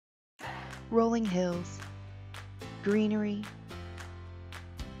Rolling hills, greenery,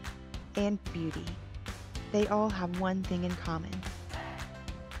 and beauty. They all have one thing in common.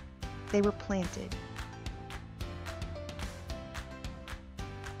 They were planted,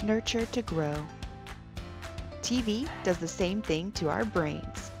 nurtured to grow. TV does the same thing to our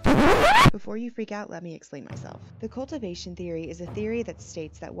brains. Before you freak out, let me explain myself. The cultivation theory is a theory that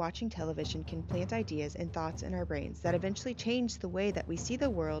states that watching television can plant ideas and thoughts in our brains that eventually change the way that we see the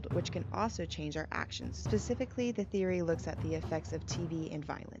world, which can also change our actions. Specifically, the theory looks at the effects of TV and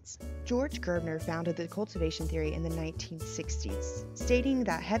violence. George Gerbner founded the cultivation theory in the 1960s, stating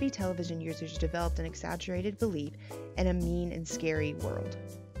that heavy television users developed an exaggerated belief in a mean and scary world.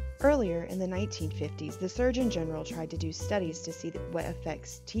 Earlier, in the 1950s, the Surgeon General tried to do studies to see what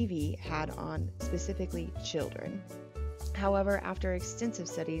effects TV had on specifically children. However, after extensive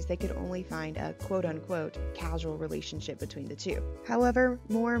studies, they could only find a quote-unquote casual relationship between the two. However,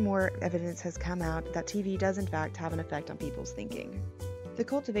 more and more evidence has come out that TV does in fact have an effect on people's thinking. The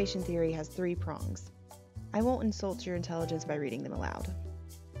cultivation theory has 3 prongs. I won't insult your intelligence by reading them aloud.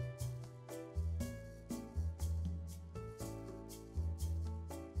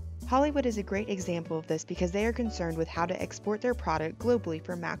 Hollywood is a great example of this because they are concerned with how to export their product globally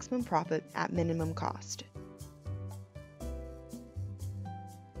for maximum profit at minimum cost.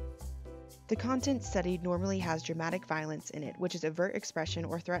 The content studied normally has dramatic violence in it, which is overt expression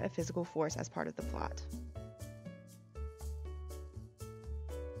or threat of physical force as part of the plot.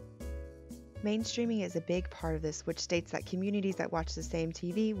 Mainstreaming is a big part of this, which states that communities that watch the same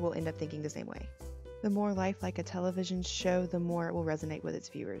TV will end up thinking the same way. The more lifelike a television show, the more it will resonate with its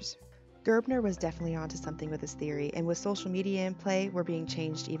viewers. Gerbner was definitely onto something with his theory, and with social media in play, we're being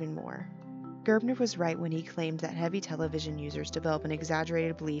changed even more. Gerbner was right when he claimed that heavy television users develop an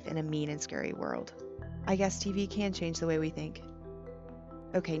exaggerated belief in a mean and scary world. I guess TV can change the way we think.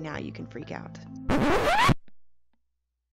 Okay, now you can freak out.